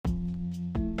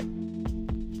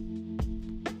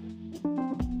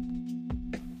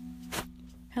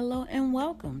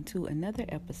welcome to another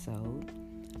episode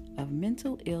of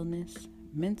Mental Illness,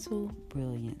 Mental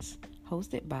Brilliance,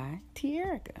 hosted by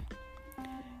Tierica.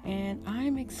 And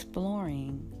I'm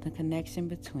exploring the connection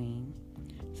between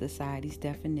society's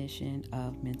definition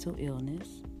of mental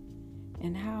illness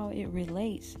and how it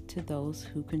relates to those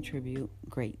who contribute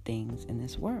great things in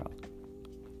this world.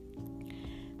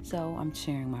 So I'm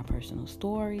sharing my personal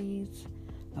stories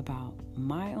about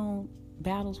my own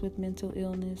battles with mental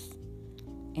illness,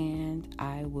 and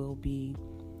I will be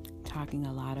talking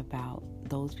a lot about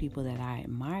those people that I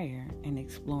admire and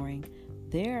exploring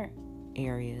their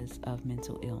areas of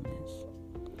mental illness.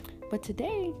 But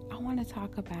today I want to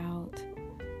talk about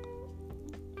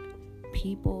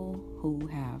people who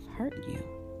have hurt you.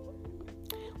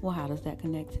 Well, how does that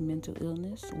connect to mental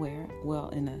illness? Well,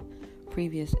 in a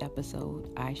previous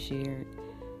episode, I shared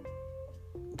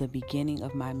the beginning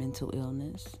of my mental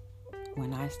illness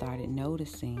when I started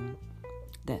noticing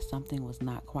that something was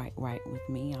not quite right with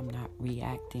me. I'm not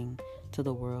reacting to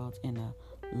the world in a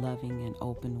loving and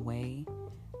open way.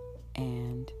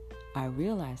 And I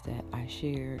realized that I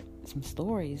shared some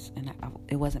stories, and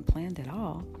it wasn't planned at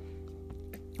all,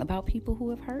 about people who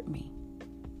have hurt me.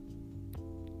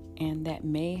 And that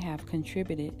may have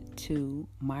contributed to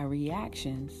my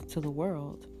reactions to the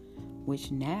world, which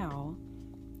now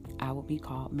I would be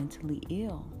called mentally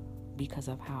ill because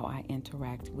of how I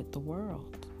interact with the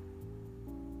world.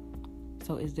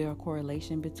 So is there a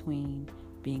correlation between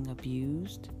being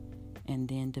abused and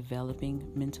then developing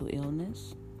mental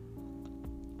illness?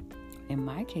 In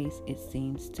my case, it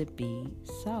seems to be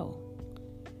so.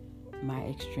 My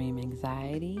extreme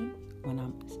anxiety when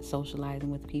I'm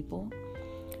socializing with people,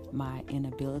 my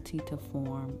inability to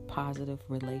form positive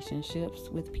relationships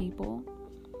with people,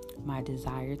 my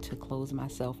desire to close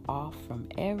myself off from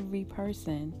every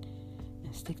person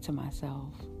and stick to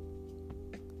myself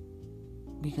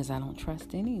because I don't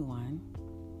trust anyone,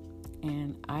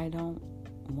 and I don't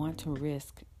want to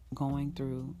risk going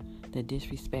through the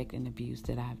disrespect and abuse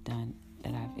that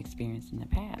I've experienced in the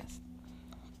past.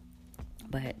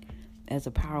 But as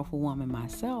a powerful woman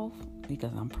myself,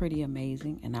 because I'm pretty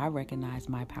amazing and I recognize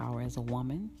my power as a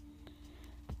woman,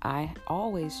 I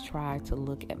always try to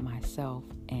look at myself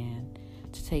and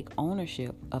to take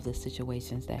ownership of the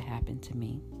situations that happen to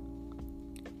me.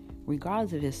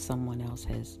 Regardless of if someone else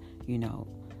has,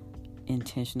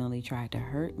 intentionally tried to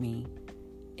hurt me,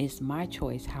 it's my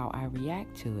choice how I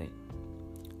react to it.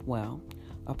 Well,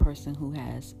 a person who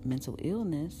has mental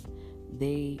illness,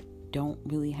 they don't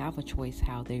really have a choice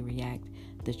how they react.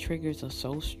 The triggers are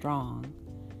so strong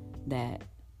that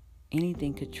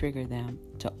anything could trigger them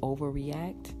to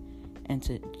overreact and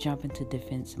to jump into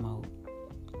defense mode.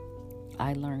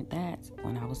 I learned that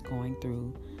when I was going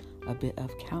through a bit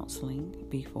of counseling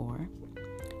before,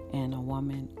 and a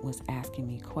woman was asking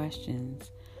me questions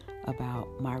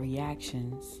about my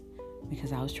reactions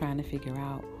because I was trying to figure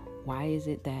out why is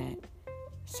it that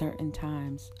certain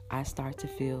times I start to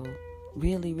feel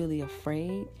really, really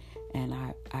afraid, and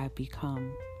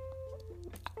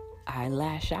I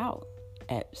lash out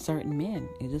at certain men.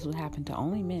 This would happen to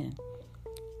only men,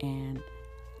 and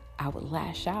I would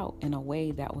lash out in a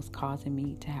way that was causing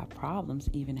me to have problems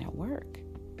even at work.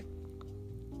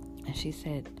 And she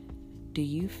said, do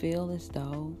you feel as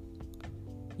though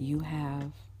you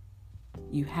have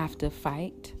to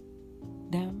fight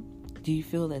them? Do you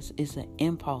feel that it's an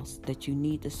impulse that you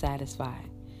need to satisfy?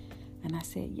 And I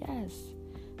said, yes.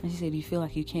 And she said, do you feel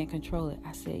like you can't control it?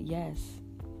 I said, yes.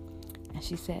 And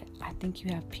she said, I think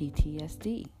you have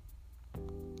PTSD.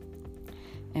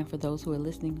 And for those who are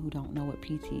listening who don't know what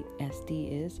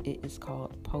PTSD is, it is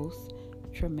called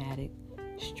post-traumatic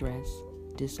stress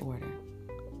disorder.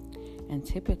 And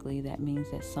typically that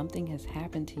means that something has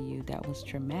happened to you that was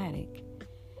traumatic.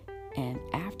 And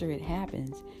after it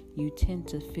happens, you tend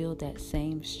to feel that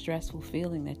same stressful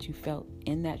feeling that you felt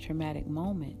in that traumatic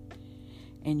moment.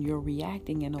 And you're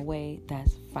reacting in a way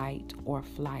that's fight or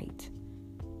flight.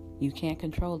 You can't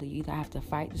control it. You either have to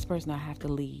fight this person or have to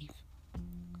leave.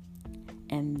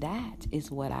 And that is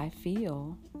what I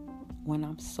feel when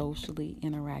I'm socially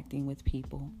interacting with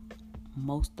people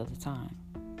most of the time.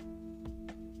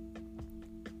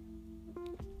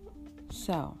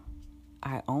 So,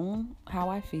 I own how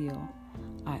I feel.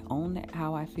 I own that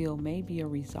how I feel may be a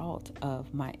result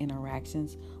of my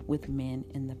interactions with men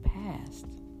in the past.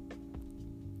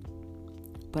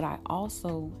 But I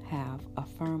also have a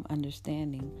firm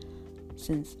understanding,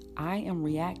 since I am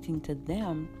reacting to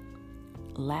them,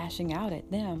 lashing out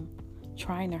at them,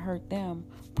 trying to hurt them,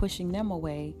 pushing them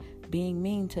away, being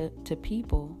mean to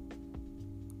people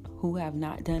who have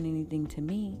not done anything to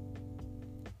me,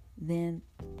 then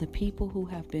the people who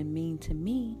have been mean to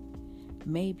me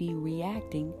may be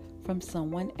reacting from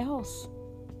someone else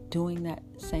doing that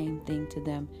same thing to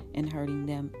them and hurting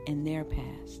them in their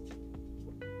past.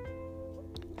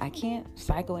 I can't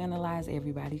psychoanalyze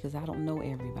everybody because I don't know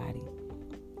everybody.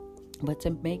 But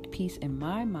to make peace in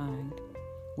my mind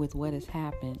with what has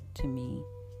happened to me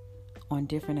on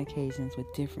different occasions with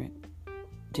different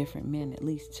men, at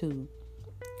least two,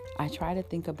 I try to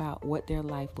think about what their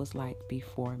life was like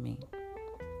before me.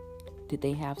 Did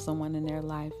they have someone in their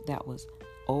life that was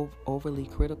overly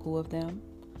critical of them,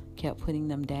 kept putting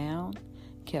them down,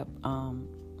 kept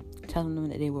telling them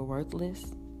that they were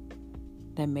worthless,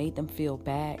 that made them feel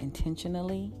bad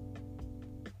intentionally?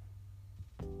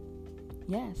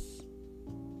 Yes.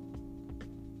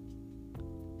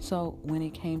 So when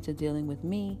it came to dealing with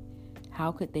me,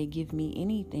 how could they give me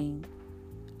anything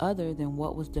other than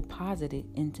what was deposited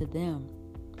into them?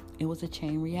 It was a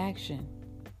chain reaction.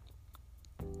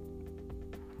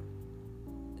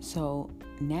 So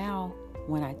now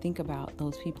when I think about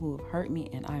those people who have hurt me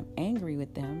and I'm angry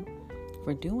with them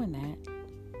for doing that,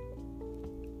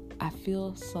 I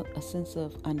feel a sense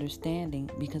of understanding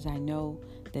because I know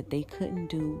that they couldn't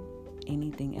do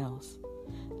anything else.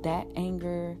 That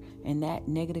anger and that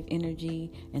negative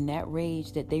energy and that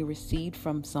rage that they received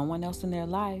from someone else in their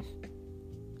life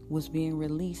was being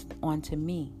released onto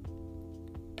me.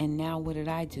 And now what did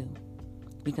I do?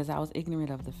 Because I was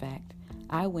ignorant of the fact,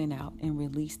 I went out and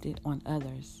released it on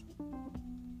others.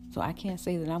 So I can't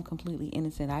say that I'm completely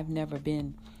innocent. I've never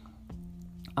been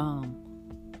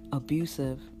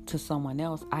abusive to someone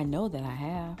else. I know that I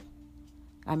have.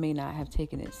 I may not have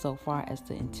taken it so far as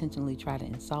to intentionally try to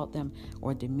insult them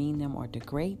or demean them or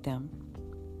degrade them.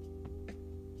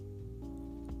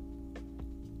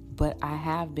 But I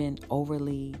have been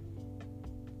overly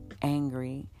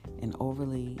angry and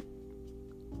overly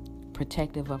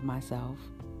protective of myself,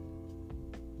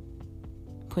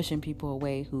 pushing people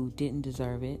away who didn't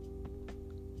deserve it,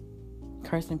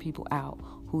 cursing people out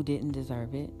who didn't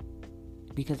deserve it,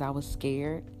 because I was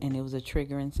scared and it was a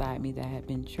trigger inside me that had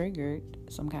been triggered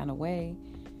some kind of way,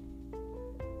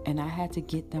 and I had to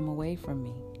get them away from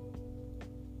me.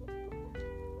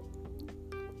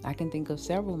 I can think of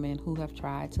several men who have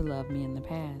tried to love me in the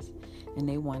past, and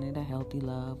they wanted a healthy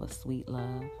love, a sweet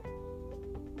love.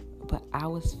 But I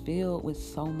was filled with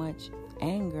so much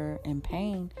anger and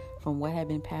pain from what had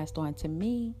been passed on to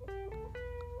me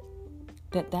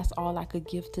that's all I could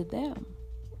give to them.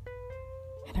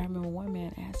 And I remember one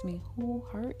man asked me, "Who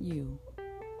hurt you?"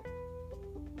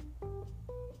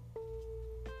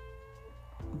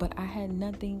 But I had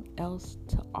nothing else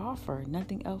to offer,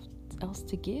 nothing else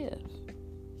to give.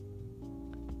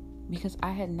 Because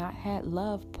I had not had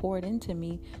love poured into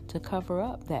me to cover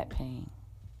up that pain.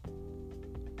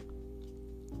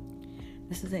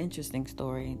 This is an interesting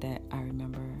story that I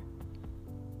remember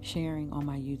sharing on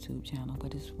my YouTube channel,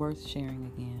 but it's worth sharing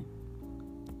again.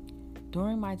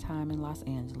 During my time in Los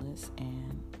Angeles,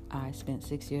 and I spent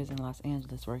 6 years in Los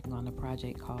Angeles working on a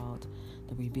project called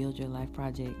the Rebuild Your Life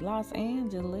Project, Los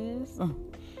Angeles.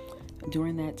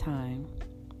 During that time,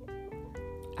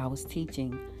 I was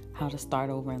teaching how to start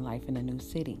over in life in a new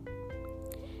city.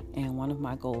 And one of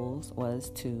my goals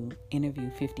was to interview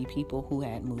 50 people who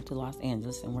had moved to Los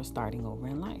Angeles and were starting over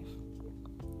in life.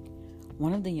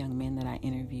 One of the young men that I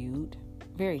interviewed,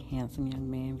 very handsome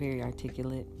young man, very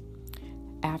articulate.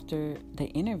 After the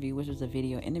interview, which was a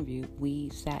video interview, we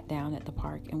sat down at the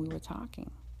park and we were talking.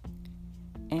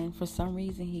 And for some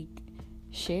reason, he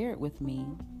shared with me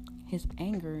his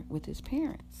anger with his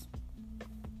parents.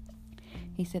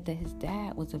 He said that his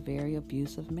dad was a very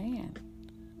abusive man,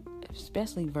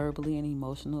 especially verbally and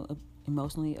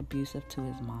emotionally abusive to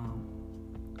his mom.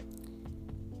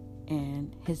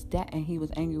 And he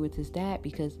was angry with his dad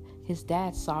because his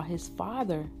dad saw his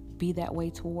father be that way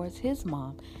towards his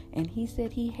mom. And he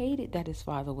said he hated that his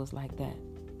father was like that.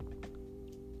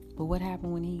 But what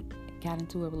happened when he got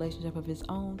into a relationship of his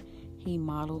own? He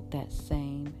modeled that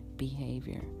same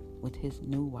behavior with his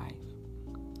new wife.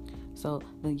 So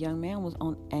the young man was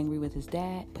angry with his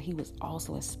dad, but he was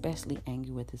also especially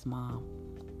angry with his mom.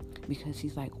 Because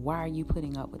he's like, "Why are you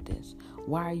putting up with this?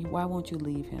 Why won't you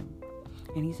leave him?"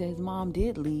 And he said his mom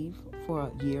did leave for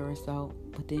a year or so,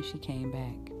 but then she came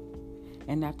back.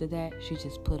 And after that, she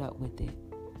just put up with it.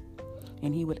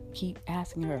 And he would keep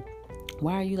asking her,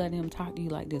 "Why are you letting him talk to you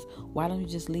like this? Why don't you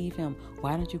just leave him?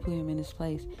 Why don't you put him in his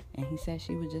place?" And he said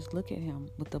she would just look at him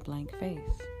with a blank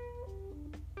face.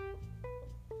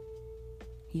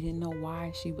 He didn't know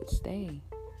why she would stay,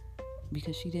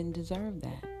 because she didn't deserve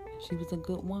that. She was a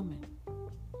good woman.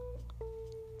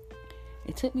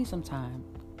 It took me some time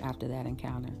after that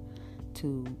encounter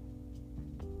to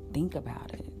think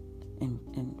about it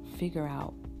and figure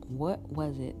out what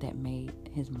was it that made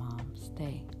his mom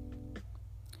stay.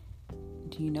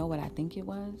 Do you know what I think it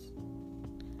was?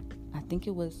 I think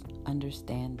it was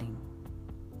understanding.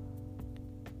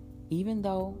 Even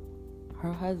though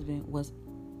her husband was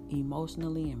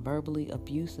emotionally and verbally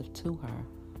abusive to her,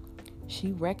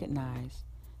 she recognized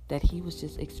that he was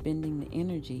just expending the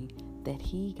energy that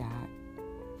he got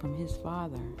from his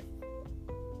father.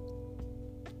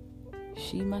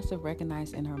 She must have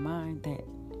recognized in her mind that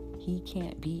he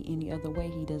can't be any other way.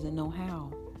 He doesn't know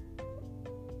how.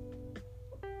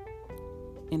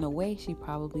 In a way, she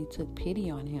probably took pity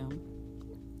on him,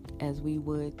 as we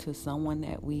would to someone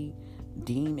that we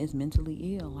deem is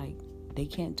mentally ill. Like, they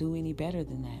can't do any better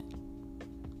than that.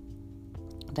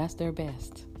 That's their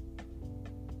best.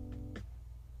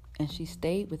 And she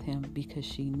stayed with him because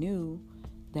she knew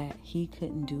that he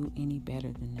couldn't do any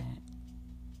better than that.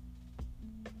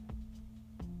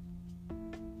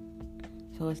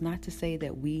 So it's not to say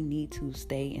that we need to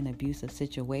stay in abusive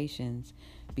situations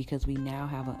because we now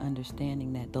have an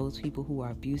understanding that those people who are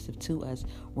abusive to us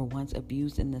were once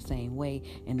abused in the same way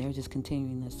and they're just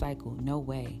continuing the cycle. No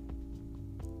way.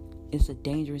 It's a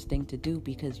dangerous thing to do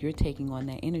because you're taking on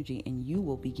that energy and you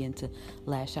will begin to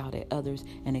lash out at others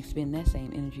and expend that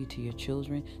same energy to your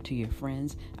children, to your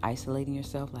friends, isolating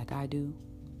yourself like I do,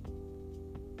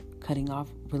 cutting off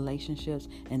relationships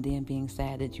and then being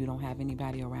sad that you don't have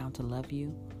anybody around to love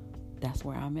you. That's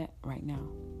where I'm at right now.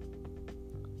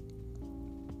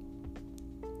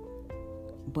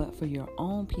 But for your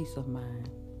own peace of mind,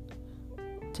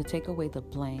 to take away the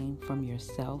blame from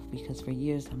yourself, because for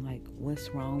years I'm like, what's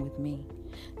wrong with me?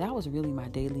 That was really my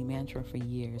daily mantra for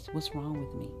years. What's wrong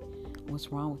with me? What's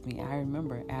wrong with me? I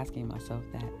remember asking myself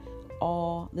that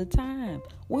all the time.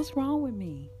 What's wrong with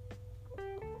me?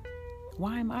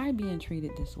 Why am I being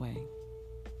treated this way?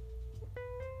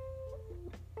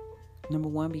 Number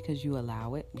one, because you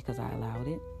allow it, because I allowed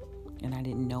it, and I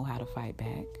didn't know how to fight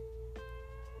back.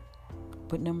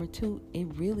 But number two, it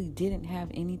really didn't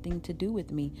have anything to do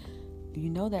with me. You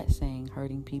know that saying,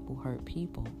 hurting people hurt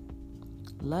people.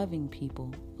 Loving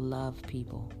people love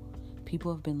people.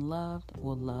 People who have been loved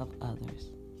will love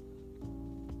others.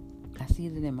 I see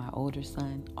that in my older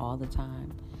son all the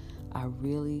time. I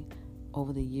really,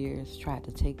 over the years, tried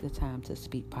to take the time to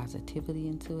speak positivity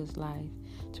into his life,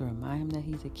 to remind him that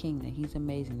he's a king, that he's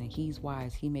amazing, that he's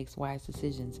wise, he makes wise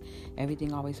decisions.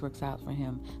 Everything always works out for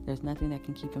him. There's nothing that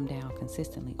can keep him down,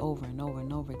 consistently over and over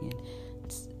and over again.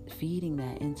 Feeding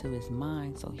that into his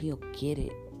mind so he'll get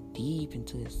it deep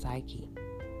into his psyche.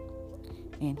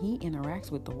 And he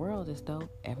interacts with the world as though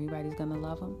everybody's going to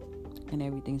love him and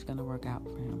everything's going to work out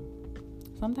for him.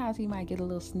 Sometimes he might get a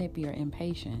little snippy or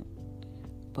impatient,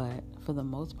 but for the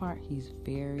most part, he's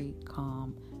very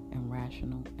calm and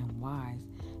rational and wise.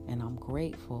 And I'm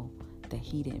grateful that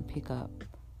he didn't pick up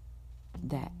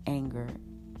that anger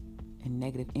and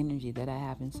negative energy that I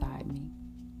have inside me.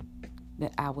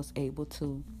 That I was able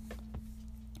to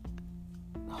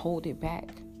hold it back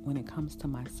when it comes to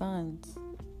my sons.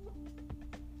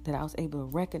 That I was able to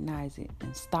recognize it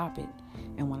and stop it.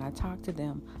 And when I talk to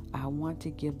them, I want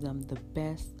to give them the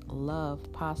best love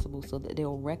possible so that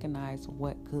they'll recognize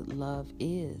what good love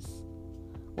is,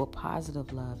 what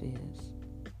positive love is,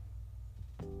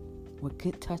 what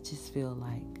good touches feel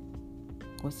like,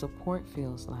 what support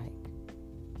feels like.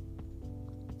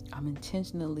 I'm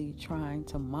intentionally trying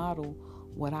to model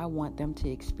what I want them to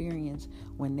experience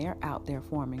when they're out there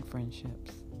forming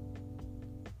friendships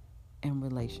and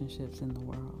relationships in the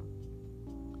world.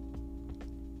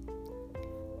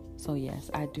 So yes,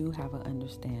 I do have an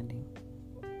understanding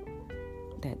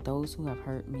that those who have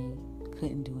hurt me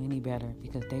couldn't do any better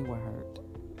because they were hurt.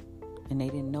 And they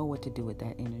didn't know what to do with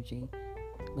that energy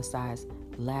besides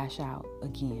lash out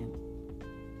again.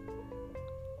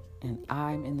 And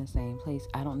I'm in the same place.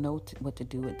 I don't know what to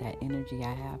do with that energy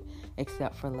I have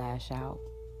except for lash out.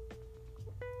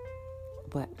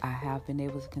 But I have been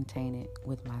able to contain it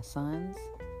with my sons.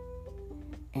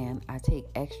 And I take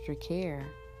extra care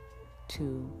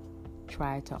to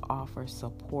try to offer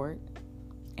support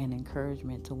and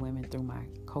encouragement to women through my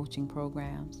coaching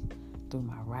programs, through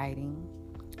my writing,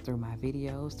 through my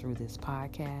videos, through this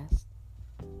podcast,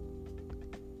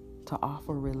 to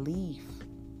offer relief,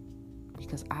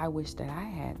 because I wish that I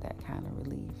had that kind of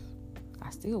relief. I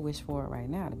still wish for it right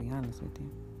now, to be honest with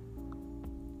you.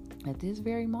 At this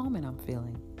very moment, I'm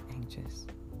feeling anxious.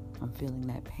 I'm feeling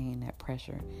that pain, that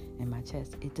pressure in my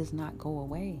chest. It does not go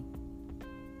away.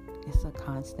 It's a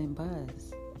constant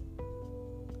buzz.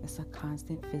 It's a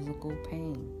constant physical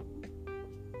pain.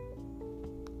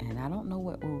 And I don't know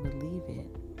what will relieve it.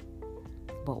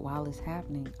 But while it's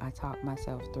happening, I talk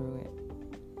myself through it.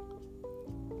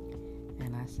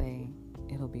 say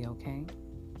it'll be okay.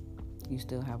 You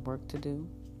still have work to do.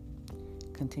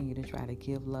 Continue to try to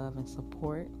give love and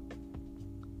support.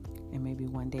 And maybe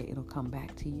one day it'll come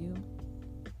back to you.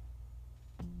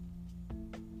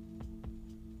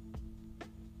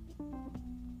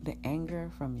 The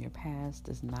anger from your past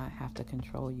does not have to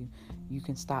control you. You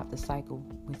can stop the cycle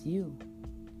with you.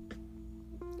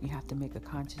 You have to make a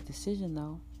conscious decision,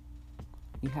 though.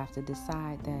 You have to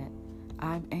decide that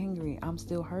I'm angry, I'm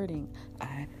still hurting,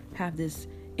 I have this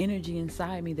energy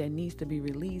inside me that needs to be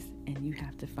released, and you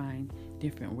have to find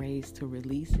different ways to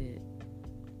release it.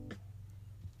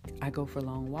 I go for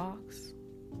long walks.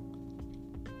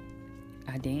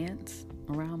 I dance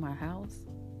around my house.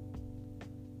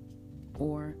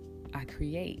 Or I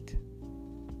create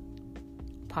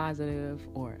positive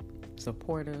or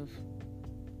supportive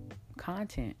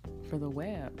content for the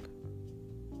web.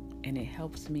 And it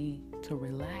helps me to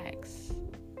relax.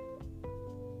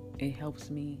 It helps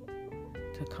me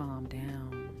to calm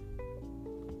down.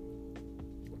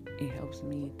 It helps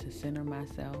me to center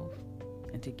myself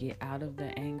and to get out of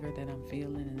the anger that I'm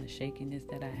feeling and the shakiness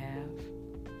that I have.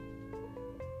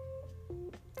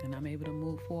 And I'm able to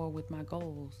move forward with my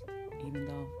goals, even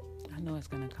though I know it's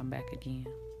going to come back again.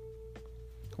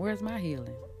 Where's my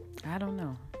healing? I don't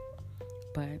know.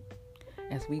 But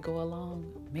as we go along,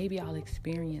 maybe I'll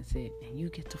experience it and you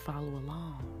get to follow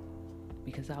along,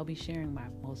 because I'll be sharing my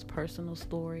most personal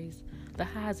stories, the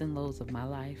highs and lows of my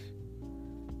life,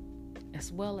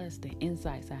 as well as the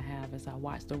insights I have as I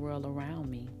watch the world around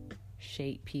me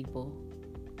shape people,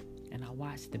 and I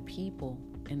watch the people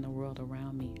in the world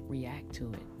around me react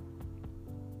to it.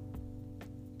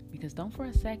 Because don't for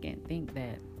a second think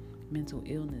that mental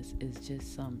illness is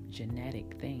just some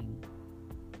genetic thing.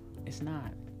 It's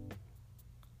not.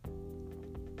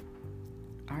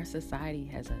 Our society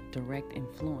has a direct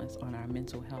influence on our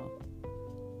mental health.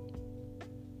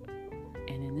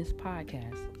 And in this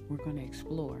podcast, we're going to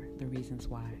explore the reasons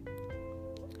why.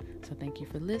 So thank you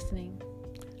for listening.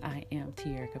 I am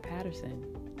Tierra Patterson,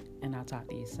 and I'll talk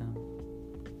to you soon.